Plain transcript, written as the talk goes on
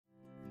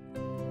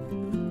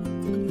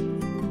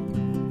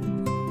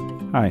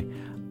Hi,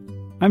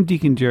 I'm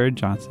Deacon Jared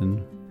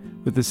Johnson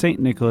with the St.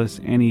 Nicholas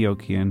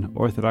Antiochian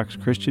Orthodox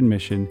Christian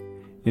Mission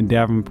in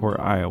Davenport,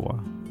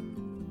 Iowa.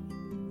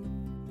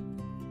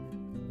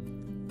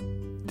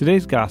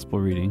 Today's Gospel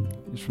reading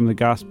is from the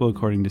Gospel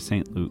according to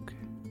St. Luke.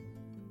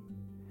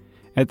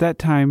 At that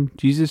time,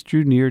 Jesus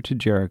drew near to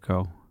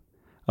Jericho.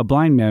 A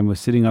blind man was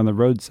sitting on the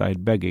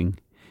roadside begging,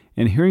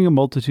 and hearing a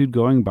multitude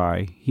going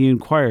by, he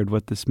inquired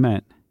what this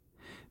meant.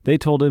 They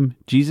told him,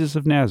 "Jesus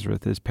of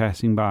Nazareth is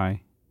passing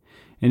by."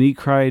 And he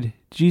cried,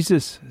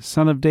 "Jesus,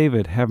 Son of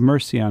David, have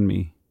mercy on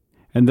me."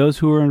 And those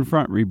who were in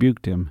front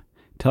rebuked him,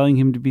 telling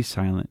him to be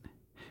silent.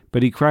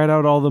 But he cried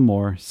out all the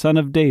more, "Son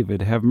of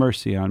David, have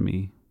mercy on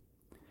me."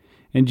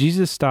 And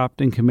Jesus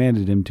stopped and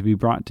commanded him to be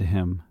brought to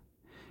him.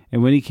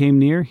 And when he came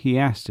near, he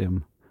asked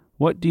him,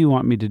 "What do you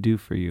want me to do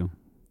for you?"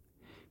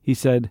 He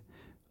said,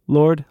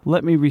 "Lord,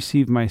 let me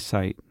receive my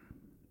sight."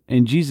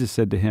 And Jesus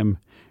said to him,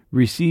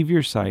 "Receive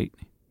your sight.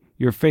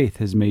 Your faith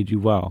has made you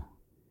well."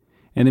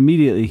 And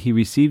immediately he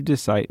received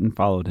his sight and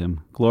followed him,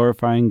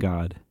 glorifying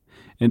God.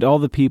 And all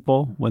the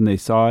people, when they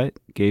saw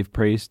it, gave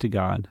praise to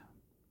God.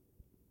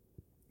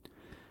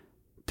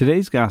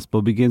 Today's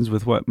gospel begins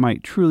with what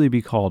might truly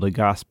be called a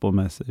gospel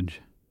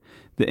message.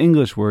 The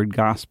English word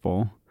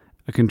gospel,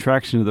 a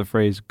contraction of the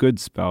phrase good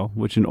spell,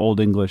 which in Old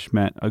English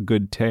meant a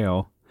good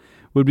tale,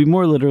 would be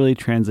more literally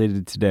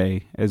translated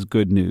today as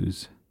good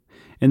news.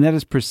 And that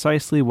is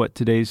precisely what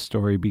today's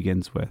story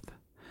begins with.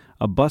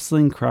 A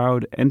bustling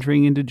crowd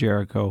entering into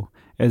Jericho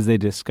as they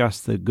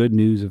discuss the good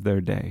news of their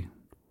day.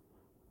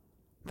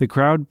 The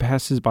crowd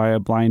passes by a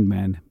blind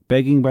man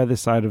begging by the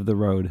side of the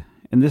road,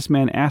 and this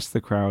man asks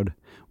the crowd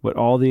what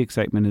all the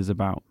excitement is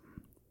about.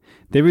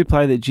 They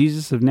reply that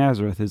Jesus of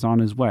Nazareth is on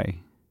his way.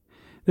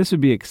 This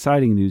would be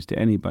exciting news to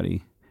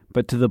anybody,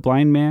 but to the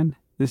blind man,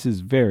 this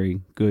is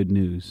very good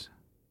news.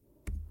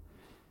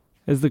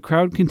 As the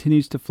crowd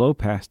continues to flow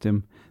past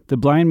him, the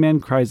blind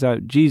man cries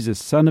out, "Jesus,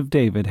 Son of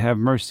David, have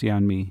mercy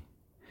on me."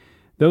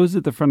 Those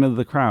at the front of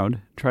the crowd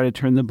try to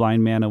turn the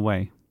blind man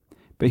away,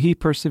 but he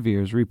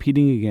perseveres,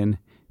 repeating again,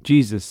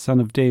 "Jesus,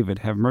 Son of David,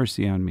 have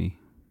mercy on me."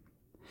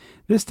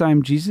 This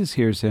time Jesus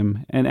hears him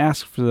and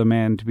asks for the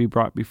man to be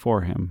brought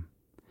before him.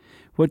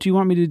 "What do you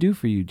want me to do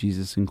for you?"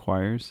 Jesus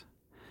inquires.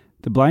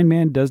 The blind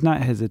man does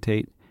not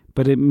hesitate,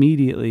 but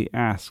immediately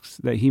asks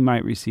that he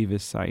might receive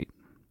his sight.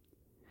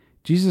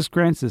 Jesus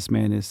grants this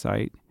man his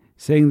sight,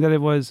 saying that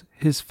it was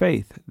his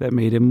faith that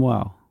made him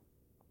well.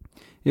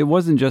 It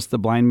wasn't just the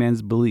blind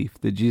man's belief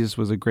that Jesus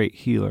was a great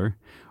healer,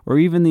 or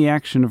even the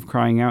action of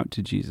crying out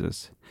to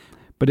Jesus,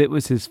 but it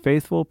was his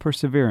faithful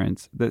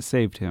perseverance that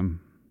saved him.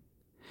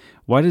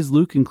 Why does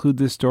Luke include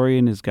this story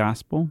in his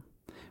gospel?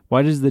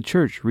 Why does the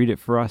church read it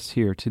for us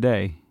here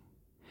today?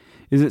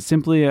 Is it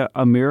simply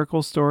a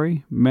miracle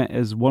story, meant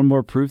as one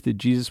more proof that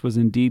Jesus was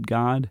indeed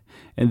God,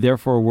 and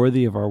therefore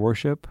worthy of our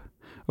worship?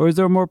 Or is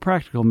there a more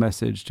practical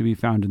message to be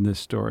found in this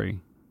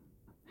story?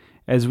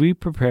 As we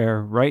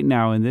prepare right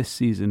now in this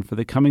season for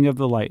the coming of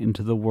the light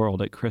into the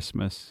world at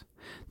Christmas,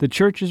 the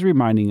church is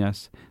reminding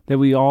us that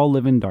we all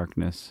live in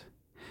darkness,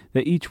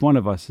 that each one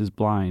of us is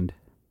blind.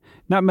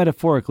 Not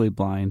metaphorically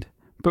blind,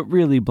 but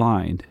really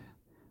blind.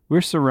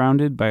 We're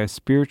surrounded by a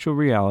spiritual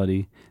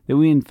reality that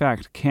we in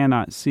fact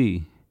cannot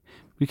see.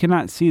 We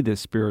cannot see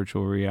this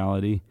spiritual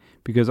reality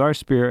because our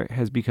spirit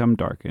has become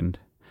darkened.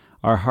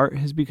 Our heart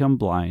has become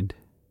blind.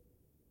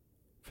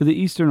 For the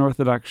Eastern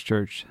Orthodox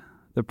Church,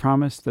 the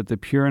promise that the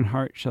pure in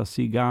heart shall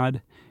see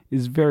God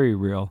is very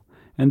real,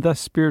 and thus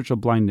spiritual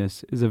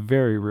blindness is a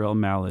very real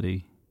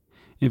malady.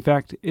 In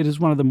fact, it is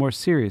one of the more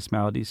serious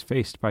maladies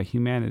faced by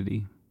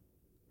humanity.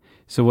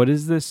 So what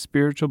is this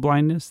spiritual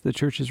blindness the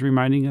Church is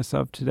reminding us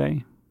of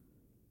today?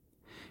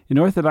 In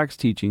Orthodox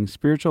teaching,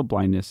 spiritual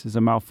blindness is a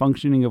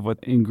malfunctioning of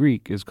what in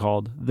Greek is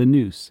called the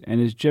nous,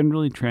 and is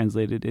generally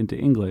translated into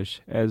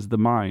English as the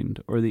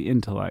mind or the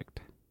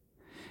intellect.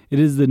 It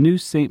is the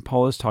nous St.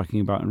 Paul is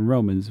talking about in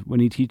Romans when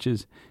he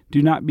teaches,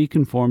 "Do not be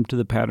conformed to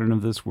the pattern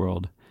of this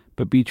world,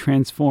 but be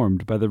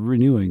transformed by the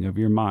renewing of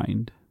your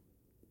mind."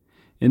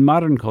 In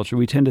modern culture,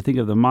 we tend to think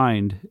of the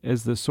mind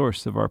as the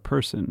source of our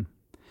person.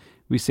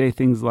 We say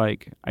things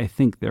like, "I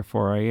think,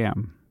 therefore I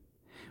am."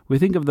 We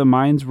think of the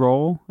mind's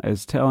role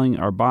as telling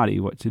our body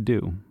what to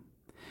do.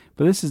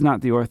 But this is not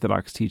the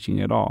Orthodox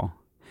teaching at all.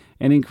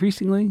 And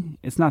increasingly,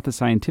 it's not the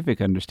scientific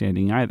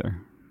understanding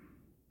either.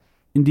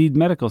 Indeed,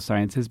 medical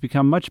science has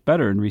become much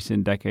better in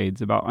recent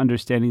decades about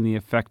understanding the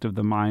effect of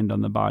the mind on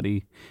the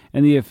body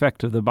and the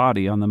effect of the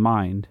body on the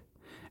mind.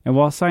 And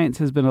while science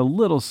has been a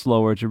little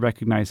slower to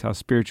recognize how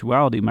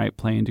spirituality might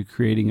play into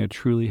creating a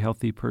truly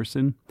healthy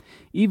person,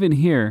 even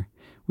here,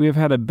 we have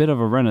had a bit of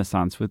a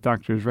renaissance with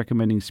doctors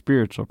recommending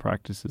spiritual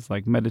practices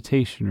like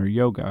meditation or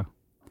yoga.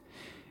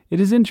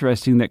 It is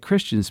interesting that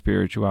Christian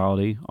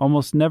spirituality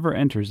almost never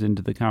enters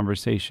into the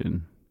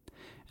conversation.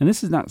 And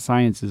this is not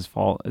science's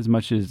fault as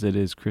much as it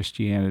is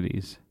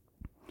Christianity's.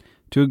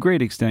 To a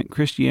great extent,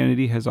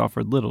 Christianity has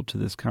offered little to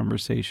this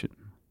conversation.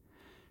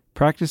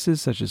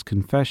 Practices such as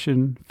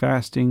confession,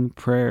 fasting,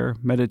 prayer,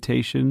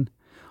 meditation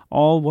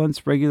all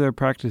once regular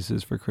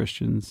practices for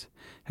Christians,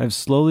 have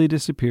slowly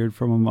disappeared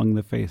from among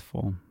the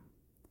faithful.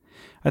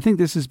 I think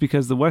this is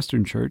because the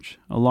Western Church,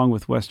 along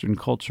with Western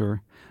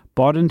culture,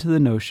 bought into the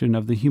notion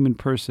of the human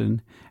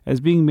person as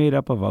being made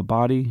up of a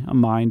body, a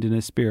mind, and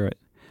a spirit,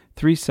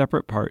 three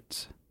separate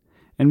parts.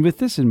 And with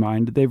this in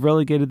mind, they've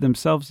relegated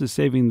themselves to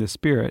saving the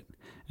spirit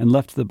and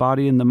left the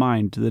body and the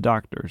mind to the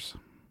doctors.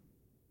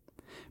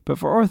 But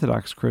for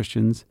Orthodox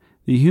Christians,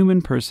 the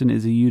human person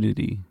is a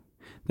unity.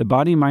 The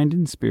body, mind,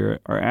 and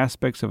spirit are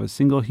aspects of a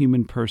single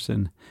human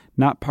person,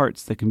 not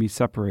parts that can be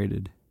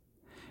separated.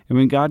 And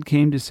when God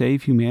came to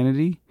save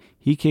humanity,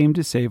 He came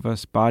to save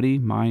us body,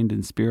 mind,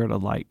 and spirit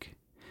alike.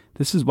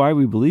 This is why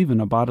we believe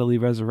in a bodily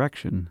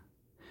resurrection.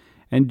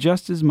 And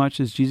just as much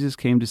as Jesus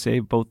came to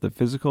save both the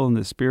physical and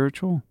the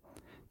spiritual,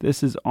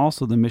 this is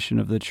also the mission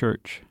of the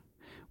church.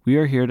 We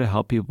are here to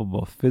help people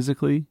both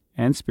physically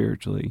and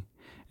spiritually,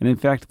 and in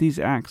fact, these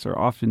acts are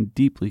often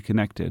deeply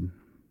connected.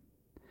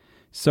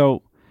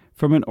 So,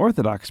 from an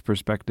Orthodox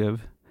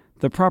perspective,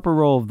 the proper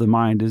role of the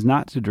mind is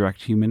not to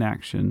direct human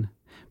action,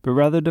 but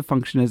rather to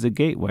function as a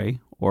gateway,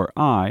 or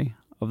eye,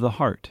 of the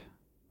heart.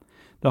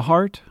 The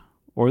heart,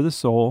 or the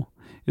soul,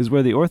 is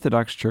where the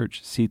Orthodox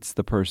Church seats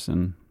the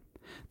person.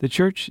 The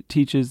Church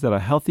teaches that a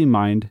healthy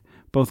mind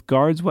both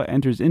guards what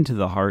enters into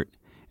the heart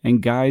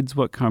and guides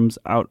what comes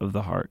out of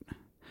the heart.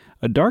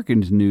 A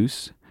darkened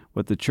nous,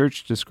 what the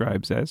Church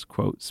describes as,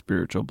 quote,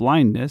 spiritual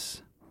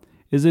blindness,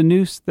 is a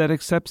nous that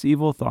accepts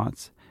evil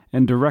thoughts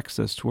and directs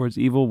us towards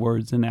evil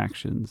words and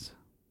actions.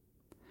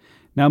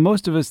 Now,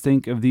 most of us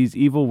think of these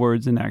evil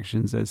words and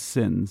actions as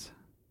sins.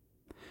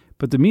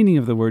 But the meaning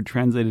of the word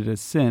translated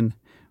as sin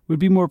would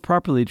be more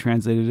properly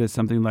translated as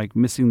something like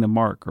missing the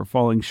mark or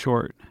falling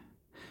short.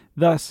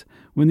 Thus,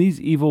 when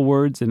these evil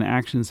words and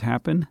actions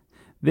happen,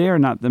 they are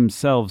not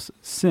themselves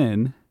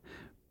sin,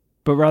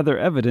 but rather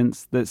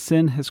evidence that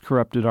sin has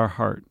corrupted our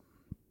heart.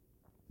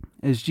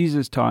 As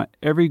Jesus taught,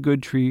 every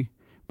good tree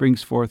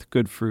brings forth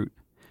good fruit,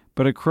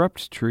 but a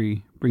corrupt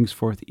tree brings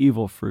forth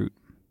evil fruit.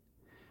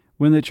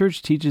 When the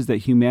Church teaches that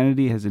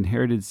humanity has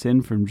inherited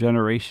sin from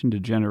generation to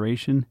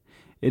generation,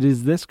 it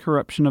is this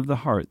corruption of the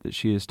heart that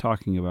she is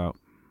talking about.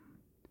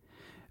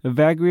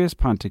 Evagrius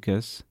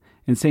Ponticus,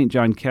 and St.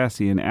 John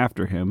Cassian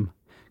after him,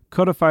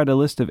 codified a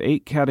list of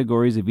 8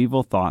 categories of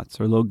evil thoughts,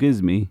 or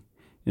logismi,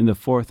 in the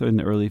 4th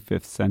and early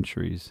 5th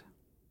centuries.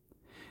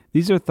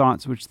 These are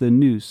thoughts which the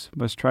nous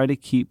must try to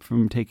keep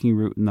from taking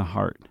root in the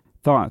heart,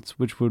 thoughts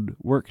which would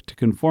work to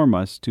conform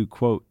us to,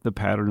 quote, the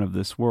pattern of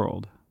this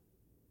world.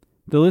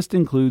 The list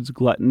includes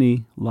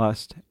gluttony,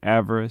 lust,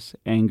 avarice,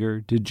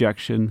 anger,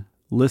 dejection,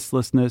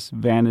 listlessness,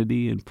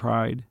 vanity, and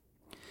pride.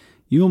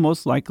 You will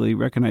most likely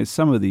recognize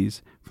some of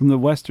these from the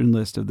Western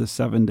list of the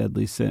 7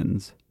 deadly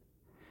sins.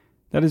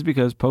 That is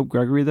because Pope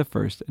Gregory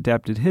I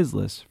adapted his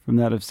list from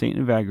that of St.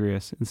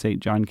 Evagrius and St.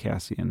 John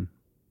Cassian.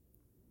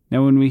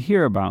 Now, when we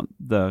hear about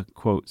the,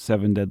 quote,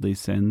 7 deadly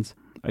sins,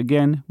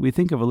 again, we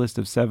think of a list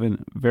of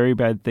 7 very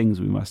bad things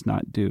we must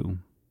not do.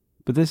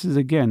 But this is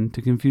again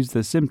to confuse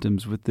the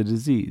symptoms with the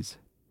disease.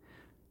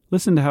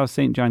 Listen to how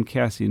St. John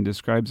Cassian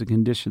describes a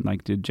condition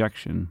like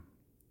dejection.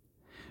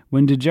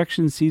 When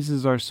dejection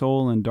seizes our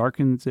soul and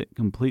darkens it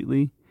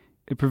completely,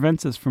 it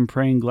prevents us from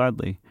praying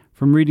gladly,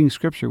 from reading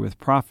Scripture with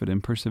profit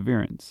and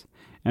perseverance,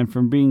 and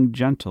from being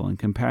gentle and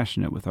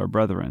compassionate with our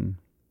brethren.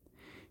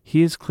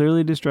 He is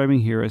clearly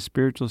describing here a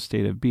spiritual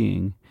state of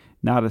being,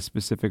 not a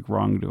specific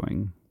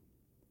wrongdoing.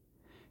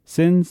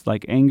 Sins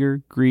like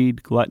anger,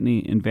 greed,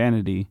 gluttony, and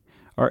vanity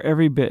are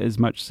every bit as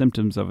much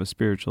symptoms of a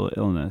spiritual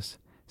illness,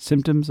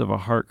 symptoms of a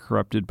heart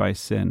corrupted by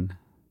sin.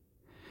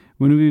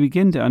 When we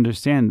begin to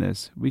understand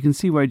this, we can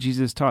see why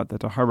Jesus taught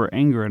that to harbor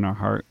anger in our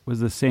heart was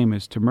the same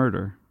as to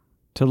murder.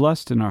 To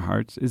lust in our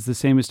hearts is the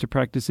same as to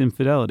practice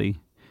infidelity.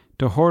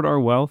 To hoard our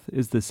wealth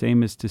is the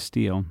same as to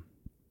steal.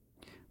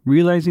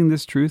 Realizing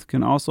this truth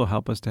can also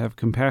help us to have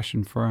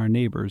compassion for our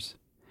neighbors.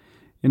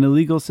 In a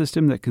legal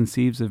system that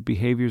conceives of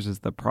behaviors as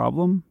the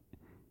problem,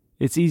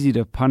 it's easy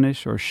to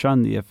punish or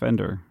shun the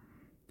offender.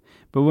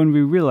 But when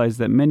we realize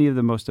that many of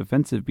the most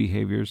offensive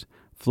behaviors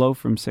flow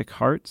from sick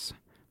hearts,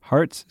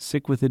 hearts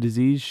sick with a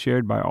disease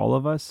shared by all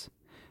of us,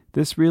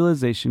 this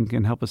realization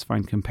can help us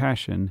find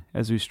compassion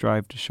as we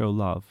strive to show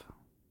love.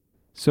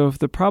 So if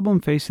the problem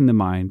facing the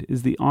mind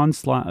is the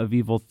onslaught of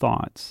evil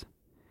thoughts,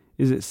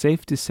 is it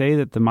safe to say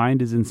that the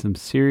mind is in some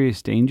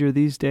serious danger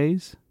these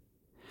days?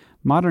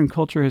 Modern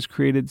culture has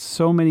created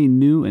so many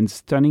new and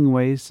stunning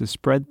ways to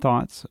spread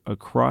thoughts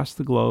across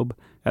the globe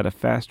at a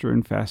faster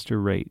and faster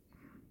rate.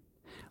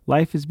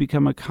 Life has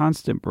become a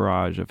constant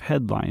barrage of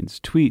headlines,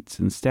 tweets,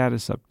 and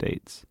status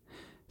updates.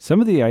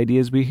 Some of the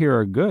ideas we hear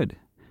are good,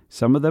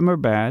 some of them are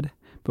bad,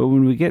 but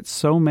when we get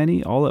so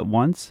many all at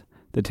once,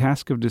 the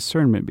task of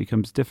discernment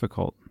becomes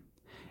difficult.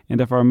 And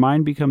if our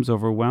mind becomes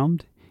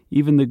overwhelmed,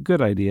 even the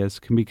good ideas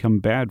can become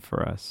bad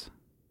for us.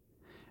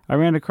 I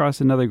ran across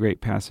another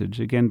great passage,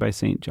 again by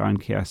St. John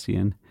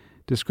Cassian,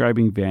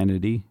 describing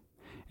vanity,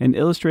 and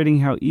illustrating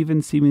how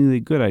even seemingly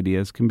good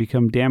ideas can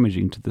become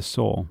damaging to the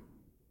soul.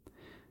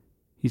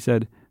 He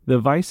said, The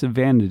vice of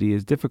vanity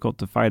is difficult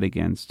to fight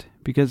against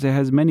because it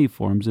has many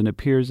forms and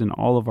appears in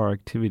all of our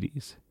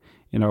activities,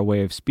 in our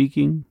way of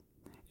speaking,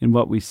 in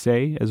what we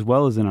say as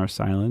well as in our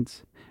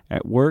silence,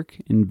 at work,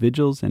 in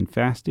vigils and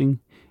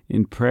fasting,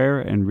 in prayer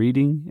and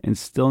reading, in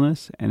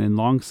stillness and in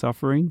long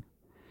suffering.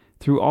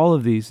 Through all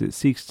of these it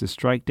seeks to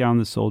strike down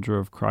the soldier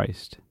of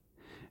Christ.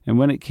 And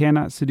when it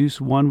cannot seduce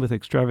one with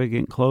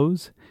extravagant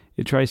clothes,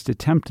 it tries to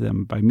tempt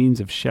them by means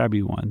of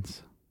shabby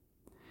ones.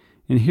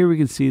 And here we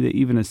can see that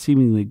even a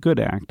seemingly good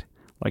act,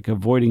 like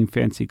avoiding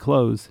fancy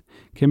clothes,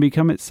 can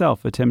become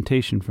itself a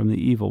temptation from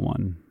the evil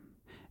one,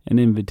 an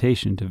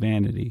invitation to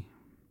vanity.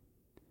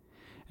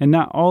 And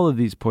not all of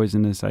these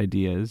poisonous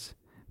ideas,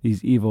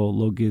 these evil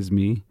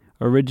logismi,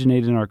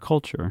 originate in our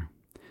culture.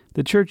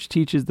 The Church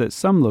teaches that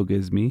some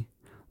logismi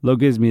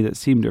that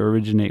seem to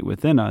originate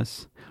within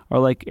us, are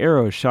like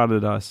arrows shot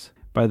at us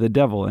by the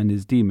devil and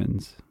his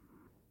demons.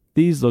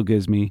 These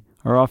logismi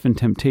are often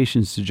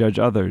temptations to judge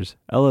others,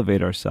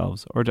 elevate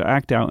ourselves, or to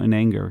act out in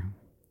anger.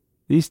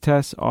 These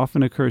tests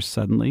often occur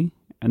suddenly,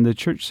 and the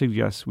Church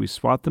suggests we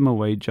swat them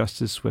away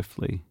just as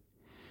swiftly.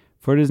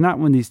 For it is not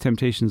when these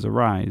temptations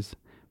arise,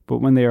 but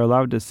when they are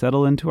allowed to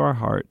settle into our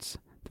hearts,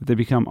 that they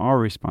become our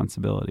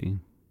responsibility.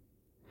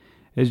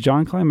 As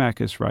John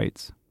Climacus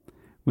writes,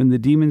 when the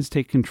demons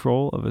take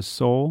control of a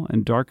soul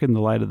and darken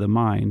the light of the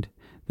mind,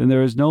 then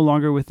there is no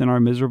longer within our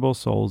miserable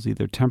souls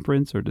either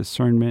temperance or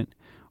discernment,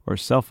 or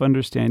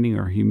self-understanding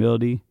or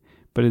humility,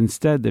 but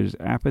instead there's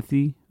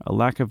apathy, a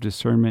lack of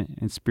discernment,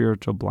 and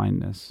spiritual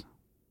blindness.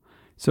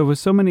 So with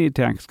so many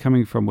attacks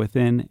coming from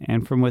within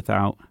and from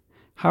without,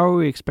 how are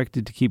we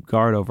expected to keep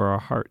guard over our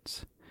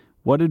hearts?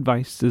 What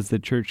advice does the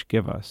Church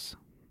give us?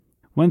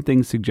 One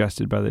thing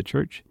suggested by the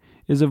Church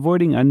is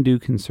avoiding undue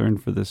concern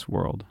for this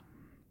world.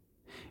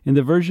 In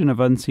the version of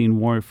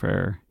Unseen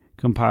Warfare,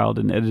 compiled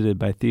and edited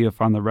by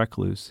Theophan the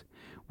Recluse,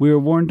 we are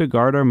warned to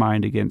guard our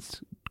mind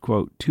against,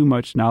 quote, too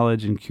much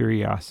knowledge and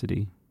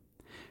curiosity.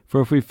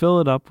 For if we fill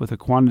it up with a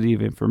quantity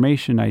of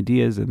information,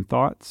 ideas, and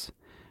thoughts,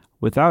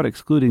 without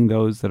excluding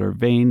those that are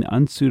vain,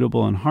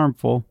 unsuitable, and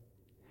harmful,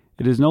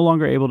 it is no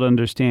longer able to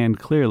understand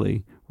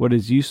clearly what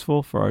is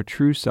useful for our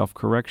true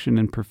self-correction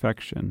and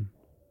perfection.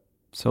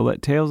 So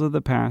let tales of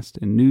the past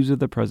and news of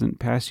the present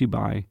pass you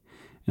by,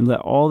 and let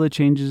all the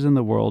changes in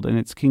the world and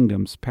its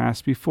kingdoms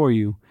pass before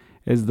you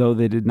as though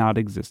they did not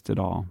exist at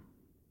all.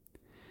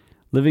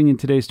 Living in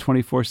today's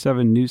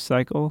 24/7 news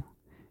cycle,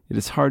 it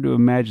is hard to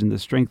imagine the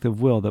strength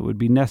of will that would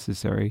be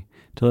necessary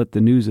to let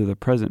the news of the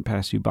present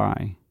pass you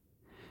by.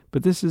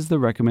 But this is the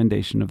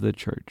recommendation of the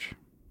Church.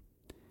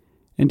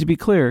 And to be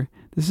clear,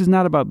 this is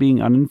not about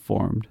being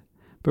uninformed,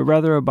 but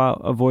rather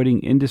about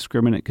avoiding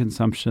indiscriminate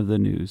consumption of the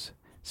news,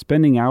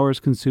 spending hours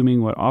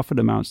consuming what often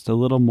amounts to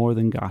little more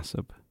than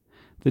gossip.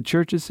 The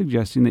Church is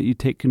suggesting that you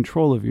take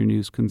control of your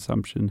news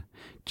consumption,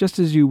 just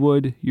as you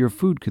would your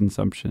food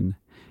consumption,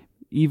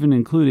 even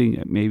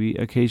including maybe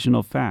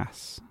occasional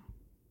fasts.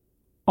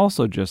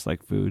 Also, just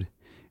like food,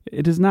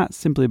 it is not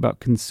simply about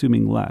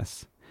consuming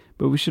less,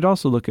 but we should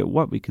also look at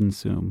what we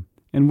consume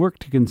and work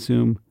to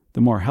consume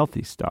the more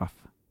healthy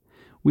stuff.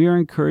 We are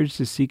encouraged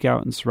to seek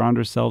out and surround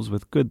ourselves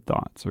with good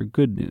thoughts or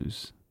good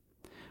news.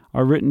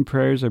 Our written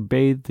prayers are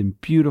bathed in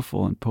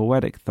beautiful and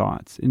poetic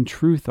thoughts, in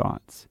true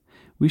thoughts.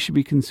 We should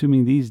be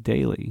consuming these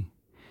daily.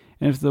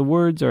 And if the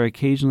words are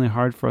occasionally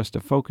hard for us to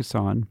focus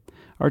on,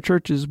 our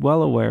church is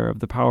well aware of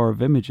the power of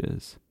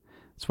images.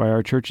 That's why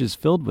our church is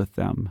filled with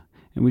them,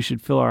 and we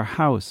should fill our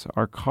house,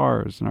 our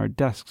cars, and our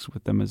desks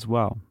with them as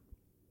well.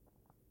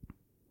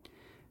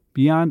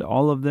 Beyond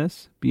all of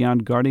this,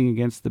 beyond guarding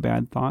against the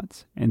bad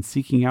thoughts and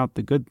seeking out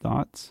the good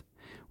thoughts,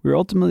 we are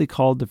ultimately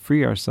called to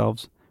free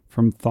ourselves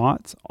from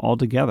thoughts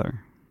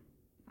altogether.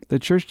 The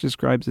Church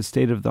describes a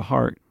state of the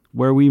heart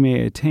where we may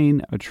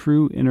attain a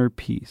true inner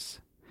peace.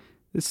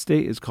 This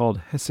state is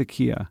called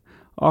hesychia,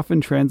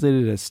 often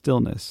translated as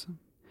stillness.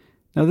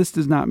 Now this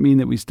does not mean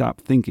that we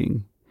stop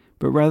thinking,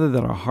 but rather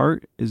that our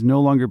heart is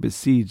no longer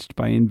besieged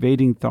by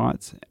invading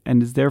thoughts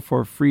and is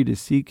therefore free to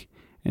seek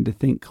and to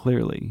think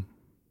clearly.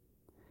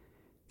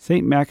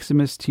 St.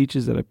 Maximus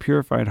teaches that a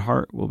purified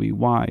heart will be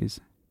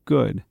wise,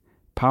 good,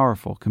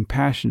 powerful,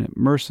 compassionate,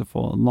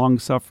 merciful, and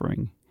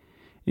long-suffering.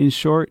 In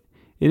short,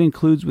 it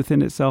includes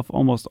within itself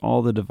almost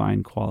all the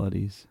divine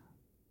qualities.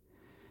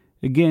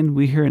 Again,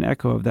 we hear an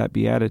echo of that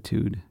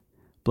beatitude,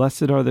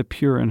 "Blessed are the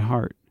pure in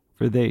heart,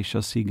 for they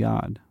shall see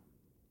God."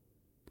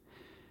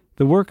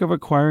 The work of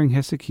acquiring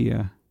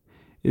hesychia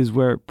is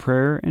where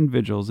prayer and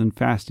vigils and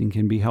fasting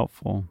can be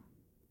helpful.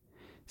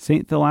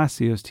 St.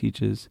 Thalassios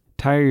teaches,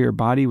 "Tire your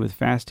body with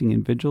fasting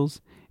and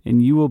vigils,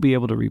 and you will be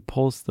able to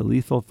repulse the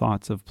lethal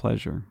thoughts of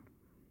pleasure."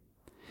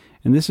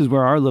 And this is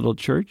where our little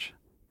church,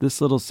 this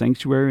little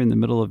sanctuary in the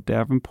middle of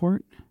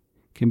Davenport,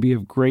 can be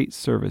of great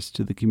service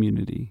to the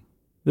community.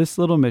 This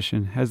little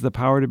mission has the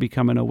power to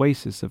become an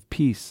oasis of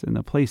peace and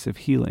a place of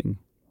healing.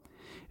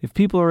 If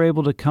people are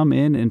able to come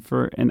in and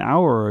for an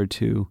hour or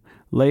two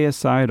lay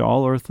aside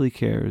all earthly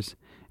cares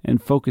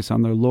and focus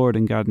on their Lord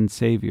and God and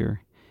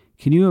Savior,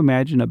 can you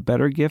imagine a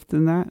better gift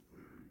than that?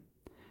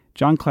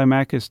 John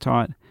Climacus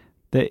taught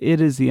that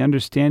it is the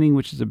understanding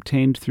which is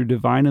obtained through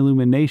divine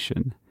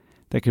illumination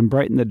that can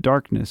brighten the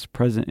darkness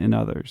present in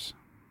others.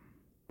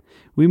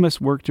 We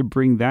must work to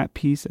bring that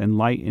peace and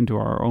light into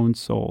our own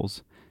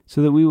souls,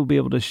 so that we will be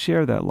able to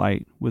share that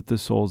light with the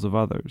souls of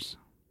others.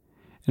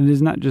 And it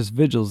is not just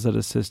vigils that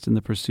assist in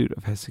the pursuit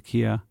of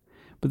Hesychia,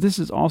 but this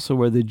is also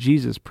where the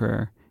Jesus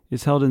prayer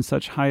is held in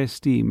such high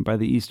esteem by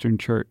the Eastern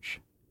Church.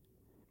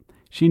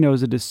 She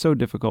knows it is so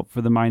difficult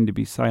for the mind to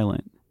be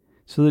silent,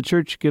 so the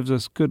Church gives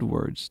us good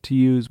words to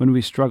use when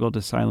we struggle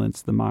to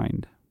silence the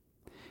mind.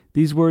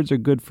 These words are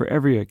good for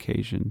every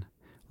occasion.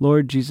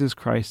 Lord Jesus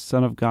Christ,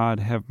 Son of God,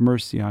 have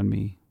mercy on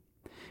me.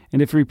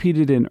 And if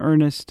repeated in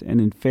earnest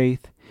and in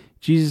faith,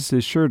 Jesus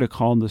is sure to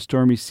calm the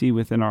stormy sea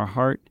within our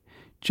heart,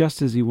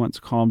 just as he once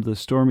calmed the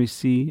stormy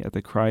sea at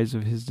the cries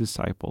of his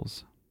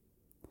disciples.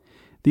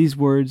 These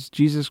words,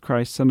 Jesus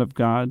Christ, Son of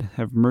God,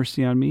 have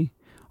mercy on me,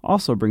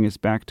 also bring us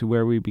back to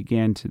where we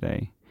began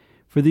today,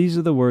 for these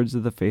are the words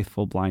of the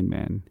faithful blind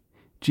man.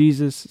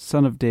 Jesus,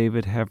 Son of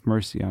David, have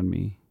mercy on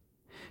me.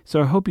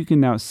 So I hope you can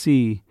now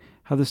see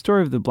how the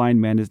story of the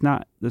blind man is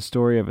not the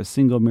story of a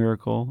single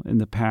miracle in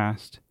the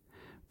past,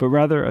 but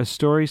rather a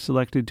story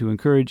selected to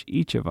encourage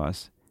each of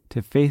us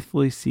to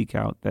faithfully seek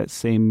out that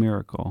same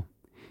miracle.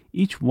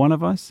 Each one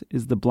of us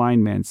is the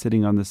blind man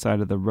sitting on the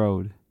side of the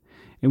road,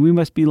 and we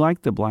must be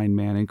like the blind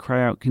man and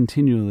cry out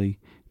continually,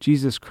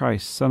 Jesus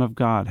Christ, Son of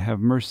God, have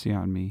mercy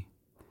on me.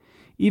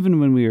 Even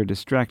when we are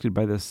distracted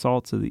by the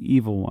assaults of the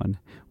evil one,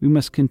 we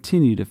must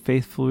continue to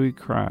faithfully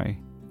cry,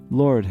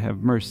 Lord,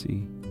 have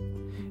mercy.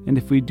 And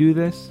if we do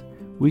this,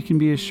 we can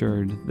be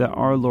assured that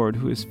our Lord,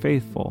 who is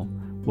faithful,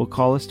 will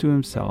call us to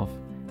himself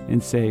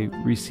and say,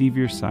 receive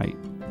your sight.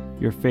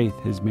 Your faith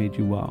has made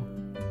you well.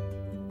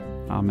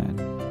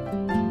 Amen.